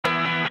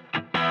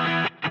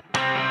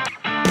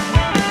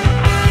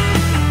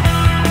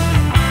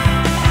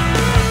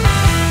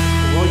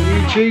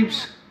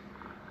YouTubes,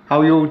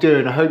 how are you all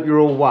doing? I hope you're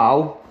all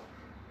well.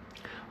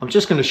 I'm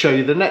just going to show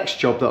you the next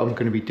job that I'm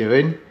going to be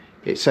doing.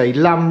 It's a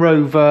Land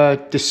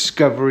Rover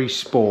Discovery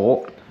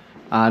Sport,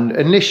 and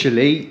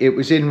initially it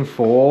was in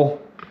for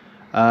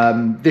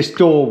this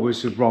door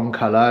was the wrong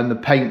colour and the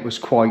paint was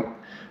quite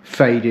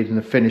faded and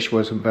the finish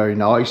wasn't very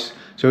nice.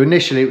 So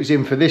initially it was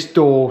in for this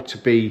door to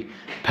be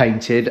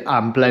painted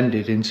and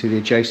blended into the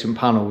adjacent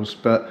panels,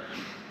 but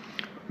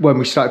when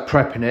we started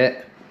prepping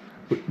it,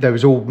 there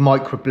was all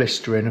micro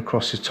blistering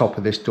across the top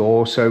of this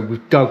door, so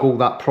we've dug all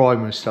that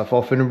primer and stuff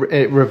off and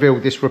it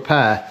revealed this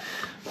repair.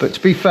 But to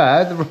be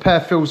fair, the repair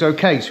feels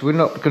okay, so we're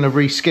not going to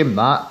reskim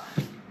that.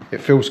 It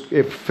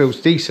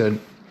feels decent,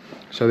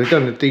 so they've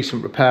done a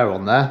decent repair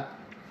on there.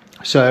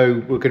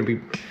 So we're going to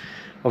be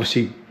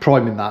obviously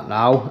priming that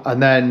now, and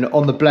then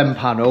on the blend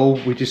panel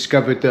we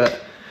discovered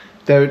that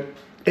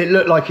it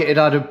looked like it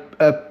had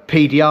a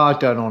PDR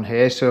done on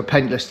here, so a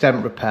paintless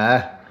dent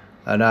repair.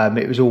 And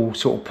it was all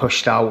sort of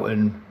pushed out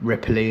and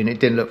ripply and it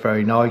didn't look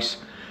very nice,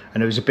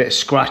 and there was a bit of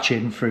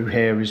scratching through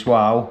here as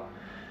well.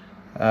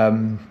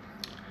 So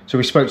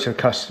we spoke to a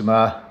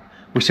customer.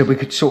 We said we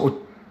could sort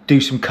of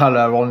do some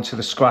colour onto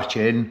the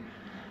scratching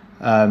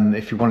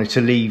if you wanted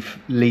to leave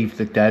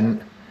the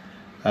dent,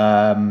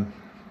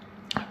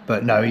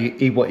 but no,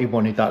 he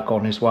wanted that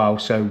gone as well,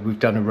 so we've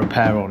done a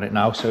repair on it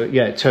now. So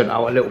yeah, it turned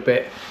out a little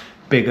bit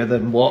bigger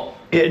than what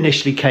it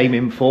initially came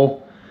in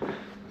for.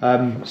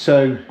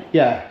 So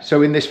yeah,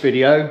 so in this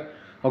video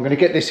I'm going to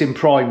get this in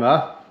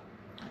primer.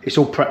 It's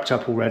all prepped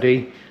up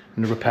already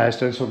and the repair's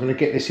done, so I'm going to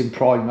get this in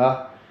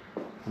primer,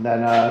 and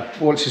then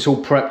once it's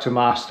all prepped and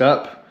masked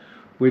up,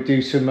 we'll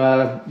do some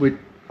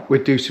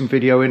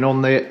videoing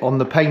on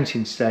the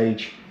painting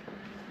stage.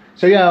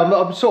 So yeah,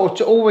 I'm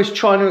sort of always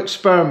trying to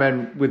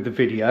experiment with the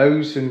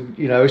videos, and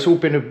you know, it's all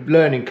been a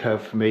learning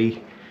curve for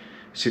me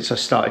since I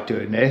started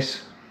doing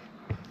this.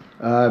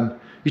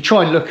 You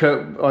try and look at,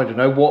 I don't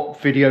know, what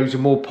videos are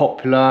more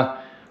popular.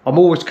 I'm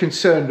always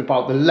concerned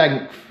about the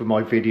length for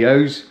my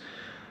videos,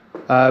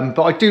 but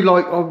I do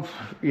like,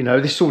 you know,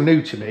 this is all new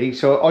to me,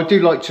 so I do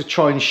like to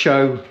try and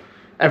show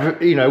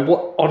you know,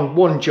 what on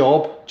one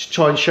job, to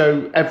try and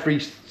show every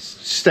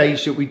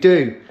stage that we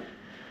do.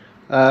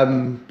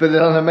 But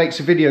then it makes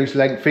the videos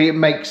lengthy. It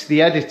makes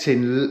the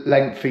editing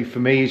lengthy for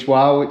me as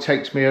well. It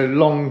takes me a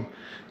long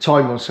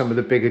time on some of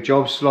the bigger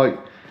jobs, like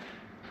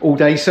all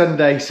day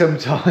Sunday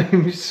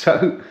sometimes.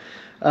 So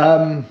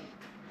I'm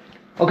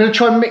going to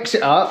try and mix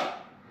it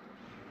up,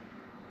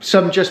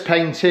 some just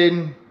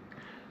painting,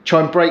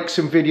 try and break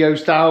some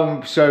videos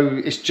down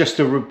so it's just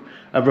a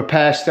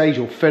repair stage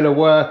or filler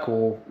work,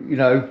 or you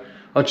know,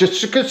 I'm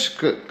just going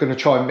to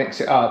try and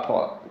mix it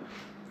up.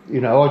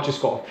 You know, I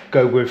just got to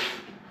go with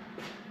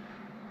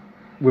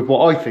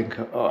what I think.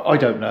 I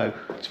don't know,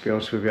 to be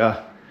honest with you.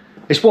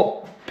 It's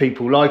what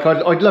people like.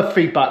 I'd love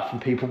feedback from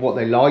people, what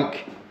they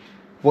like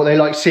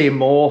seeing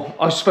more.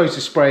 I suppose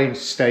the spraying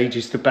stage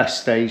is the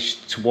best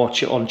stage to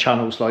watch it on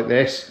channels like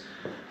this.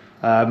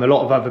 A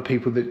lot of other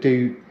people that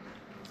do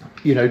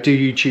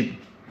YouTube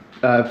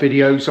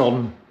videos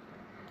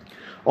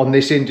on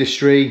this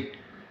industry,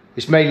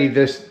 it's mainly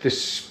the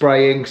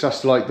spraying, because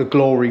that's like the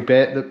glory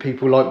bit that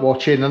people like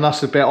watching, and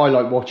that's the bit I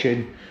like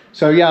watching.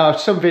 So yeah,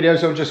 some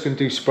videos I'm just going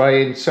to do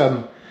spraying,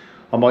 some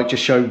I might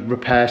just show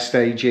repair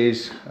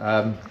stages,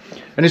 and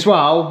as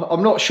well,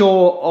 I'm not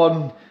sure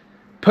on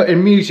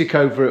putting music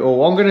over it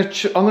all. I'm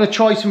gonna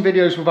try some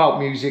videos without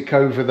music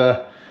over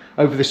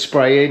the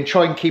spraying,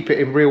 try and keep it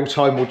in real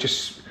time, or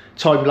just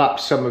time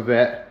lapse some of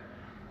it.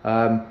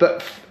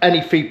 But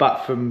any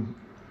feedback from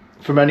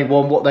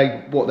anyone, what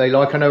they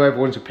like. I know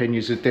everyone's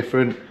opinions are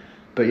different,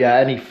 but yeah,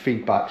 any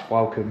feedback's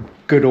welcome,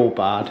 good or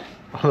bad.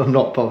 I'm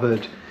not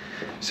bothered.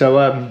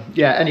 So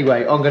yeah,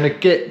 anyway, I'm gonna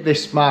get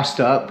this masked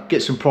up,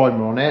 get some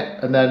primer on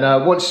it, and then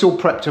once it's all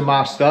prepped and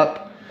masked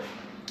up,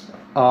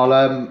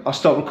 I'll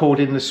start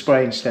recording the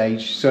spraying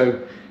stage.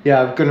 So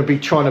yeah, I'm going to be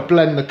trying to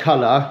blend the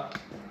colour.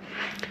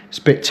 It's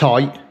a bit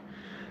tight,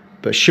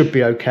 but should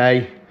be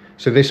okay.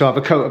 So this, I have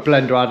a coat of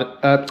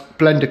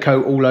blender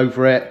coat all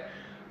over it,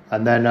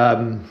 and then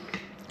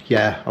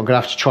yeah, I'm going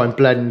to have to try and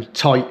blend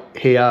tight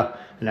here,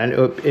 and then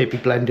it'll be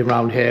blending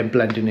around here and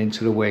blending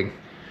into the wing.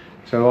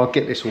 So I'll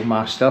get this all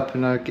masked up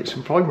and get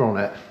some primer on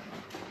it.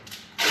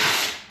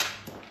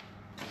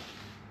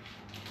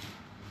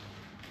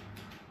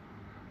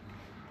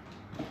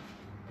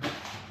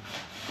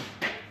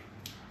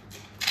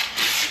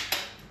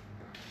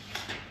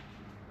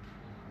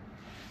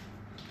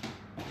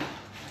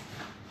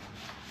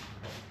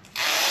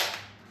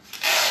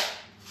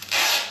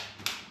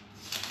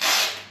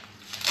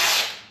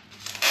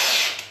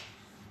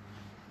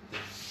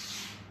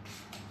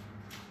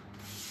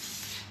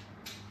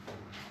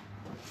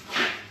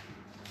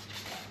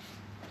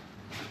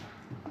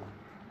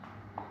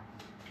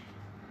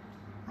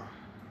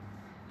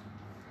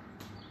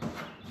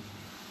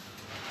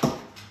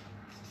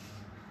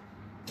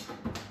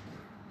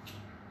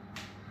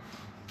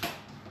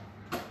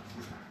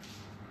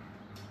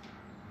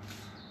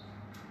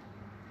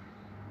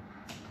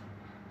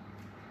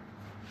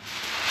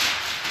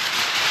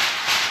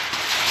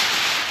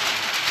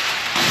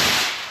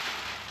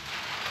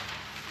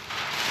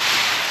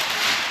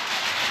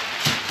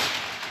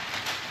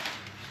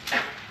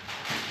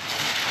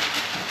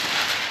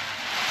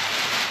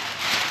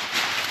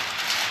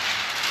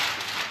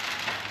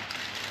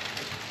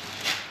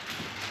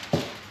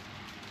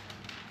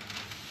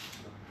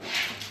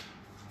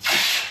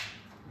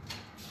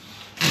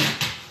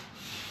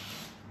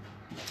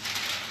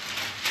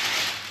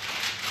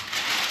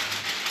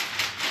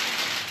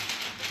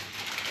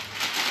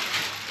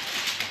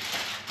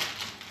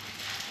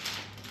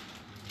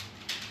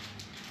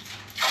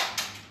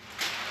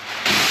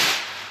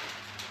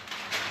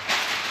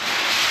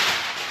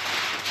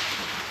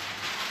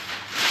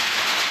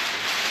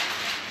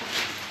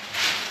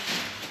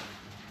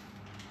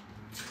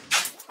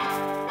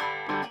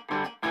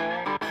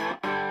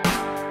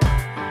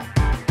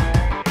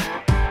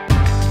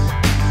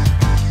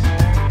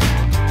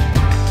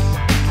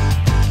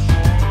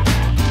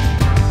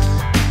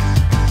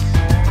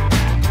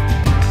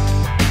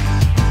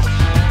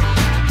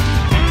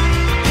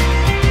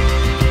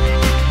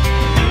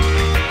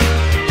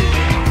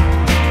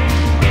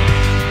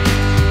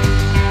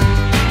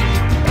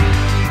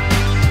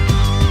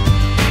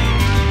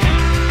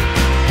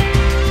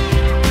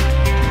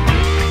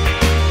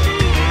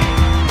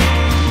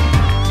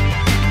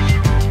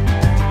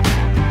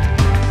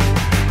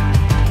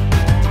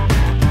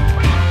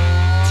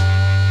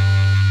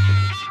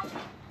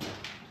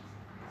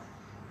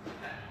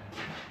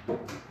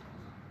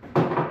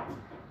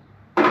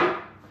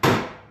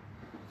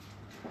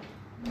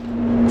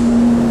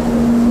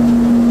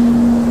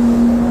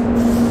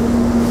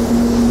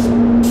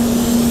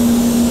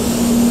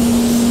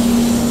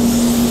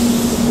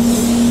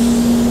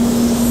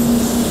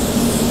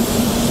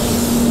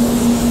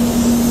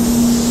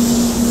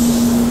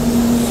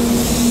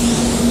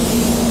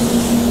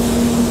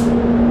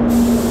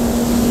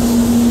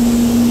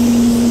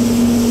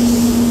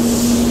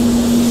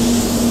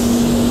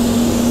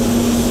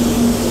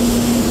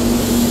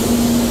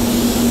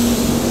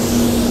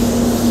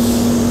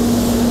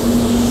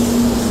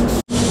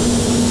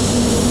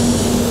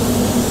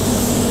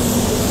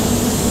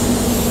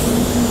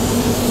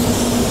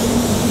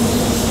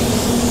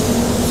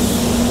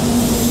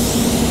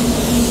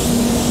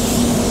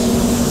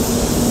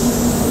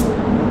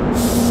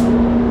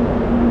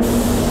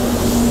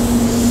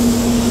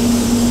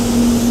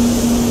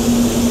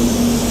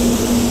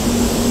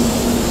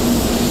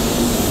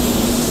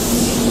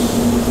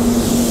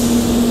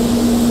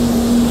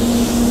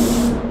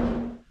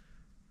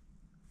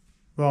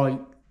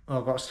 Oh,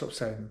 I've got to stop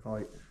saying it,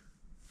 right.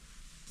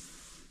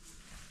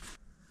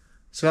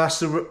 So that's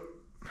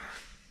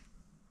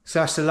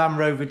the Land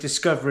Rover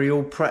Discovery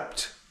all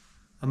prepped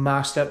and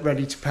masked up,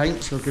 ready to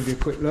paint. So I'll give you a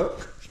quick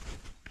look.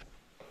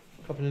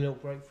 A couple of little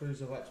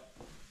breakthroughs. I've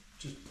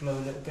just blow a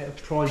little bit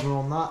of primer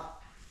on that,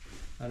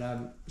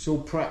 and it's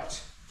all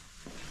prepped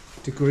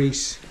to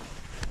grease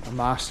and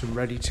masked and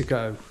ready to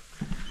go.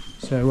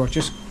 So I'll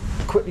just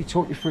quickly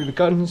talk you through the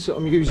guns that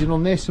I'm using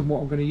on this and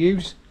what I'm going to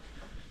use.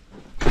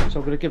 So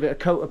I'm going to give it a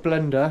coat of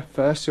blender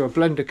first, so a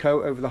blender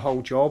coat over the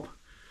whole job,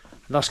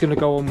 and that's going to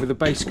go on with a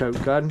base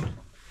coat gun.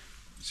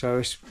 So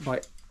it's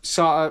my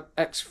Satajet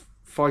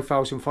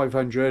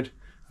X5500,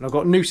 and I've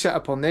got a new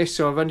setup on this,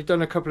 so I've only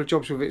done a couple of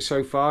jobs with it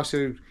so far,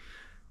 so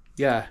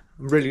yeah,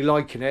 I'm really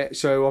liking it.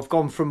 So I've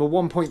gone from a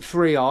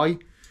 1.3i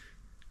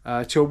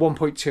to a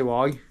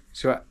 1.2i,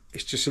 so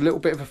it's just a little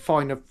bit of a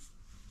finer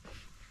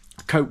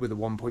coat with a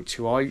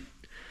 1.2i.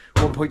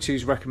 1.2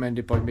 is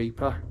recommended by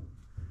Mipa.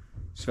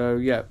 So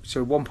yeah,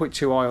 so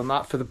 1.2i on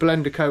that for the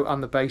blender coat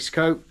and the base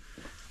coat,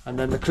 and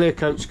then the clear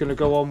coat's going to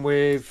go on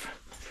with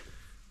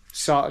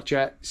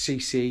Satajet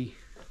CC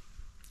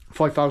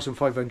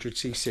 5500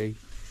 cc.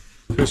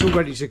 So it's all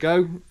ready to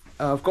go.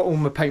 I've got all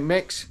my paint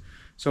mix,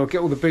 so I'll get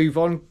all the booth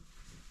on,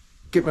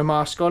 get my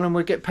mask on, and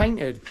we'll get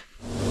painted.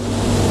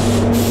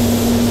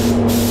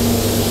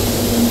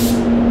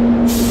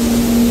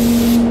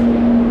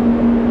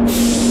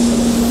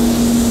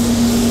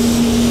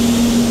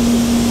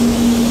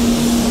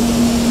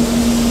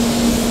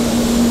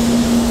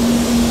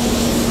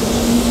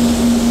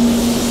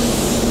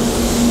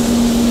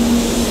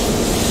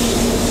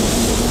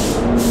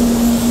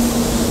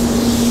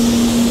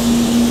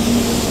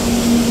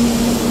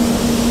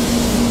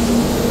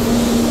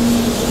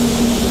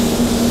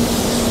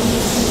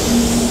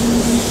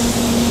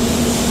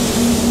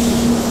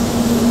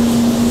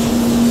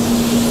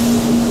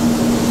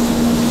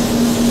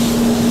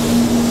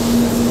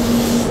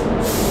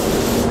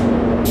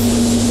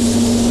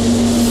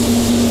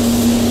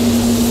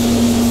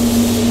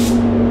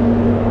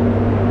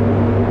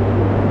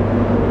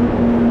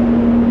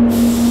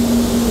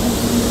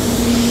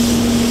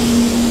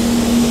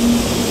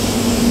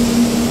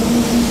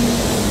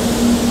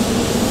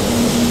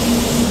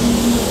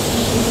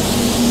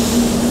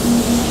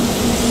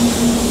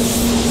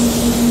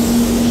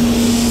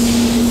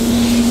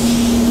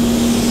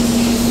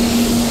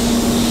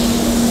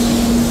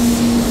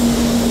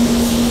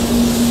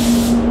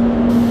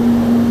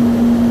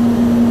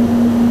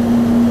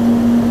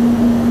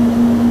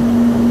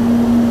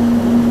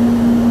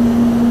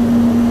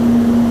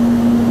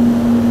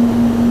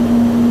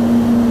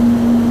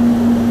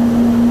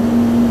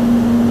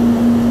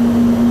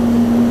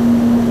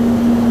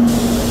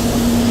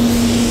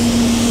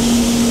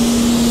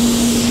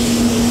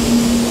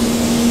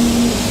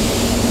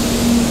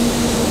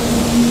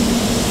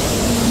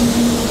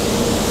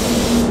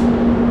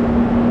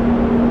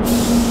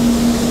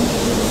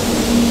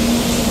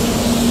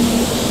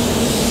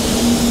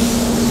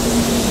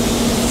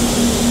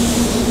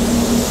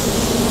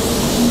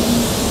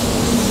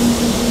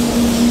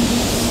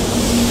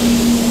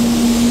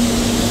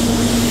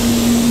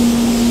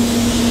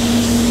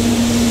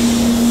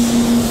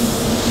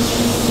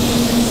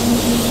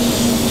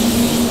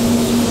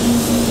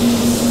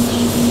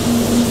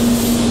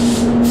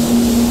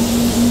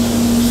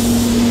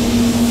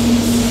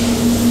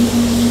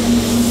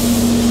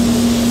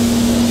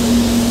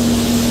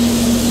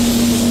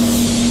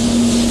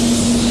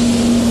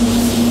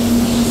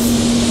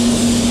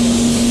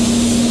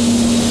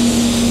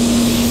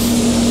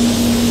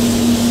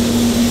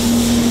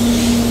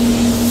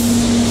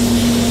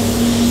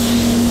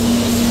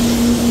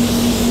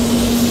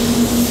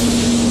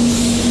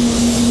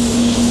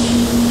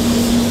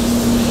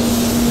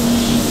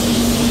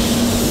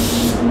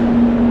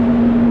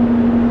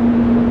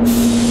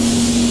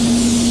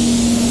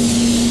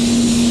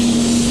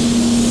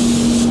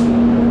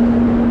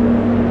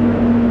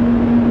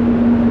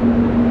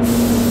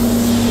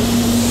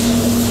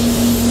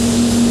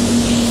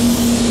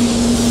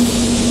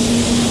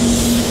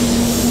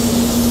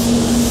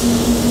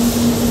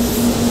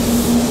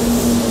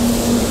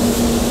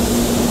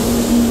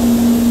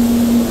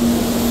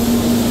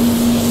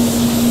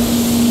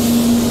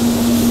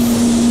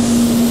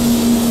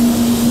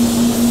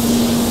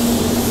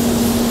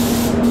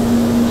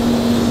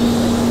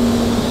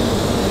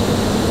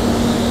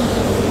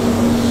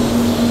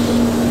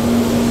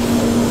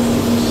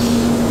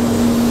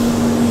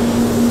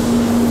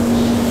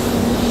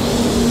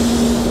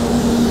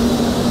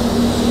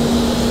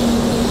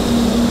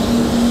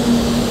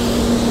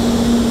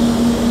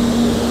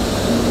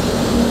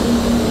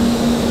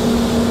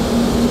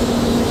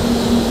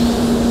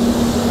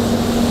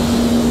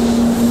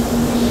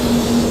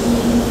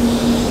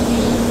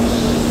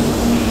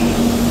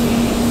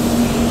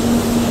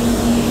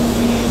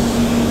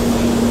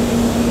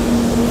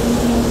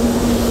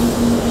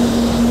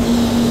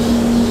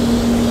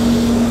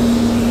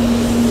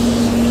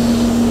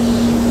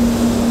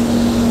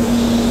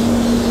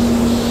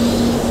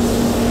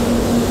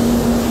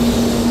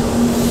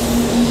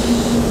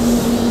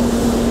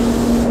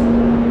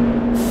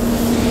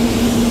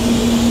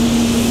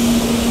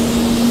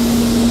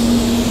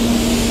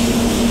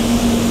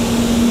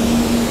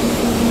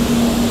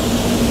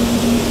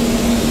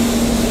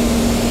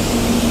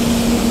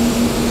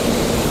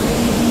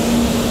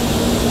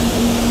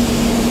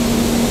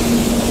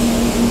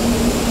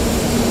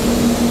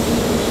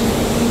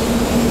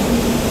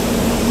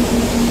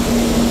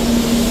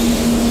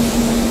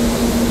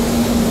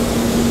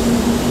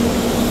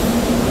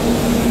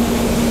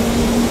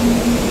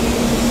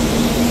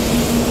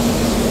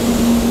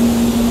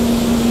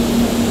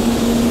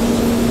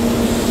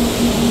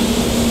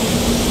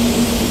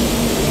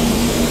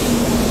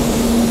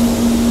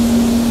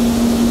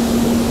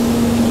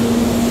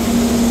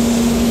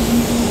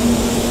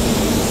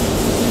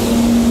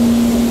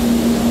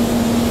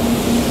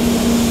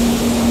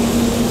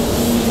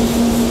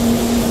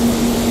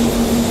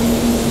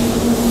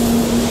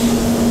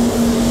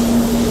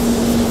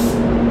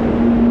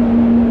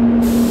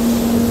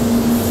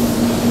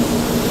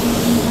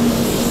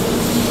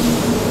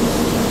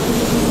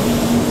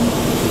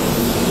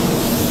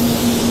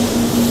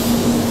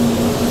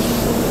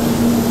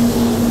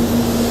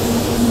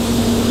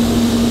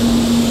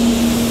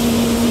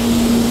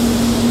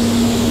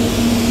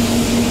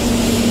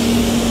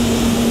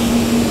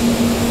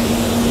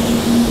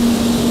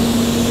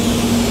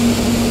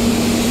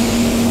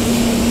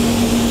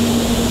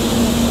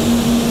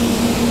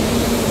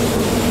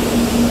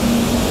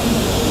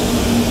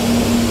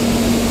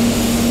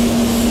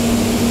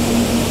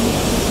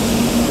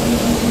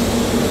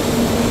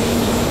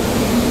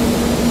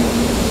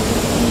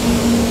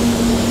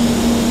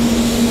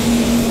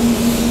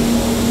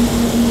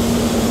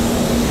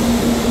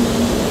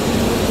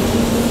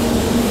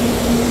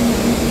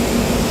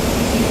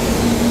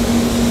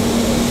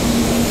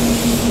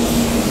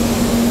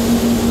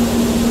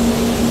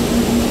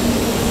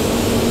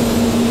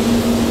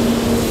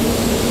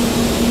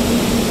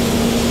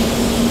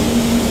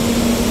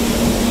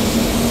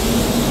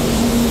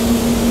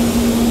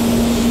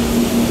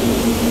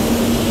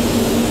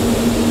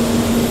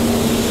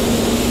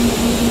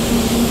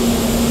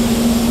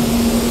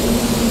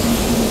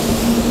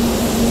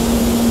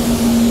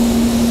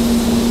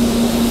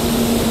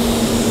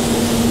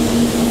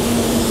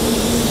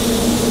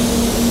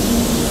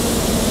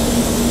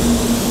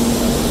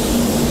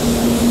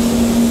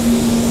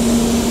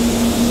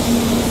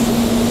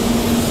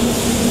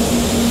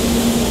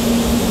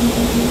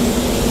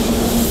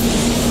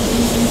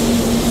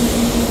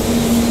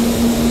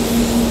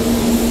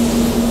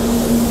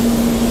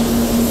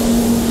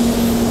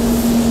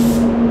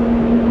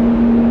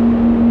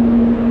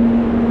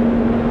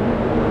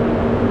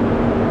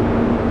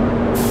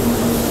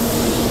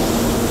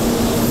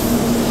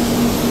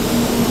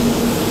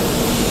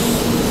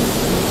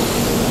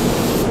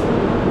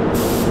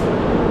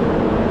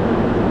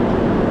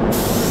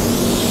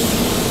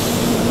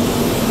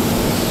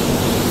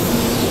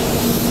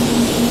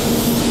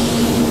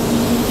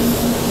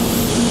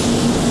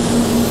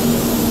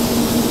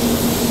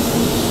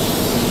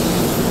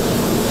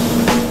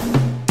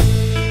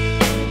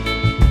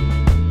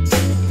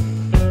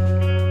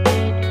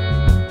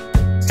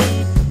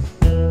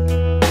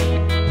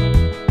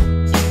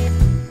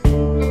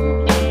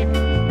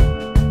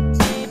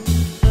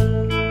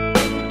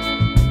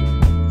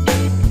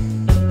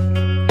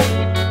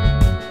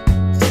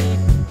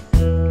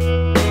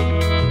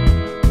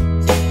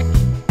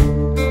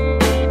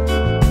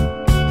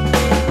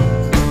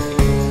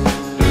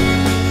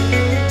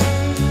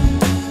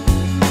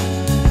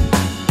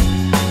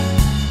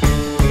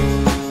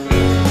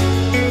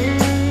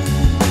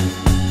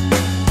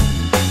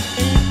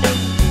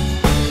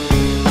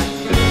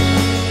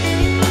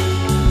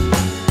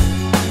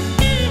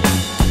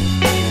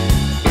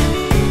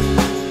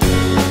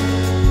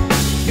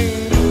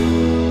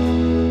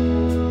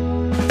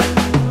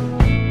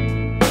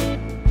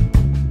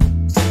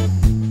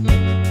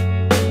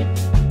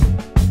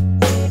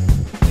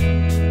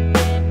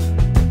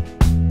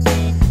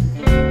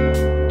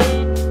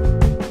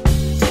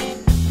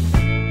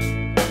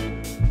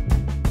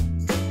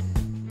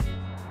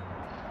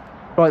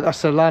 Right,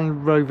 that's the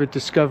Land Rover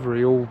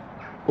Discovery all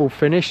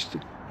finished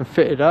and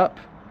fitted up.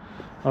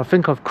 I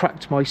think I've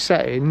cracked my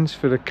settings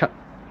for the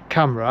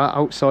camera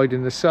outside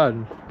in the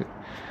sun.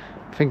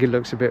 I think it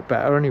looks a bit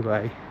better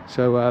anyway.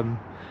 So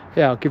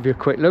yeah, I'll give you a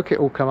quick look. It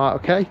all come out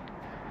okay.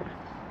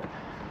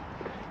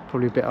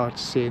 Probably a bit hard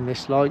to see in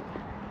this light.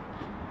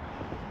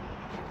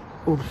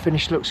 All the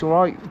finish looks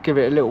alright. Give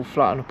it a little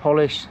flat and a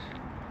polish.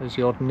 There's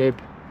the odd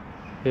nib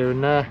here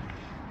and there.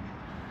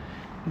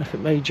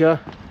 Nothing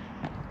major.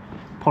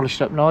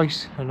 Polished up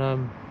nice,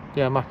 and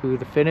yeah, I'm happy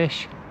with the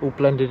finish. All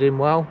blended in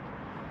well.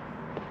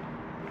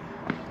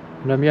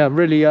 And yeah, I'm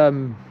really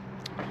you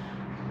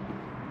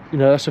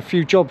know, that's a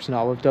few jobs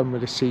now I've done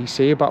with the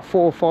CC. About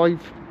 4 or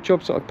 5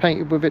 jobs that I've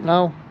painted with it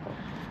now,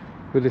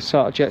 with the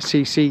Satajet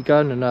CC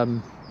gun,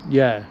 and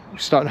yeah,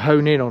 starting to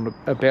hone in on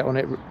a bit on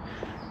it,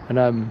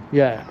 and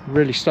yeah,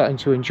 really starting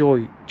to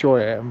enjoy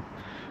it. I'm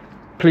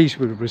pleased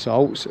with the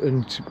results,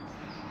 and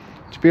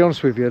to be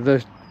honest with you,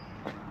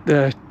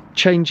 the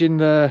changing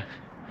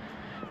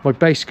my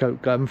base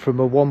coat gun from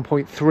a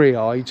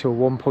 1.3i to a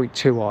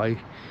 1.2i,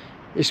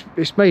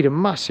 it's made a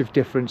massive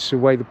difference to the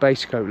way the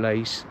base coat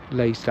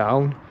lays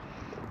down.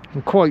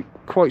 I'm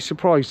quite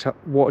surprised at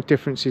what a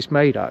difference it's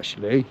made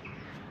actually.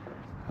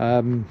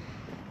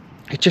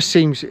 It just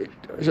seems,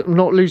 I'm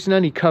not losing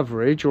any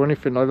coverage or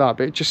anything like that,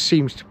 but it just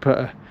seems to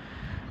put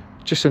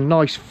just a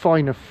nice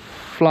finer,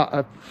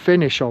 flatter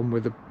finish on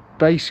with the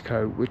base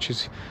coat,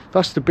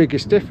 that's the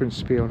biggest difference,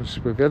 to be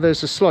honest with you.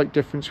 There's a slight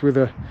difference with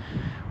my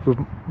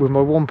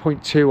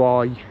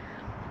 1.2i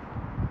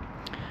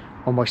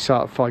on my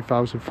Sat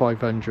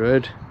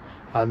 5500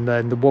 and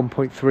then the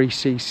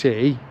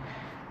 1.3cc.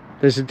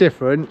 There's a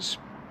difference,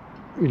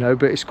 you know,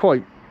 but it's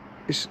quite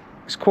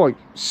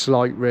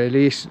slight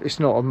really. It's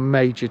not a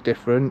major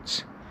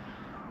difference,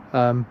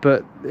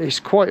 but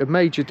it's quite a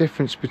major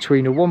difference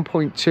between a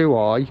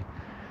 1.2i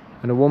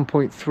and a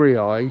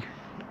 1.3i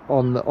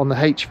on the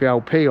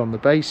HVLP on the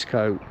base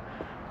coat.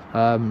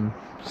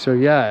 So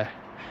yeah,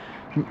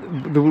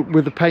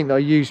 with the paint that I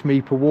use,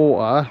 Mipa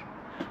water,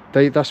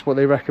 that's what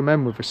they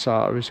recommend with a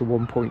SATA, is a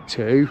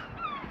 1.2.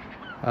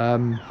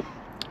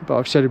 But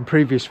I've said in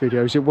previous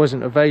videos it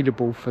wasn't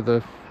available for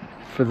the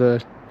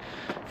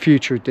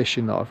future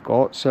edition that I've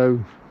got,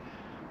 so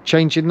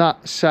changing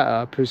that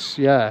setup is,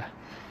 yeah,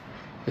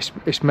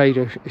 it's made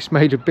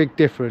a big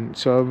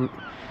difference. So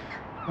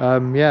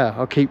yeah,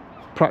 I'll keep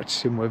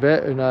practicing with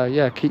it, and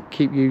yeah,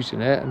 keep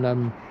using it,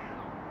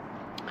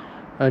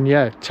 and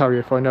yeah, tell you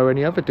if I know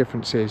any other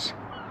differences.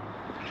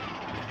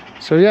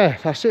 So yeah,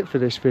 that's it for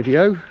this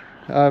video.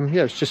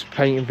 Yeah, it's just a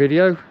painting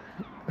video.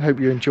 I hope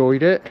you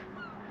enjoyed it,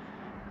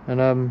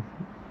 and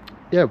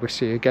yeah, we'll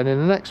see you again in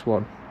the next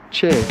one.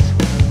 Cheers.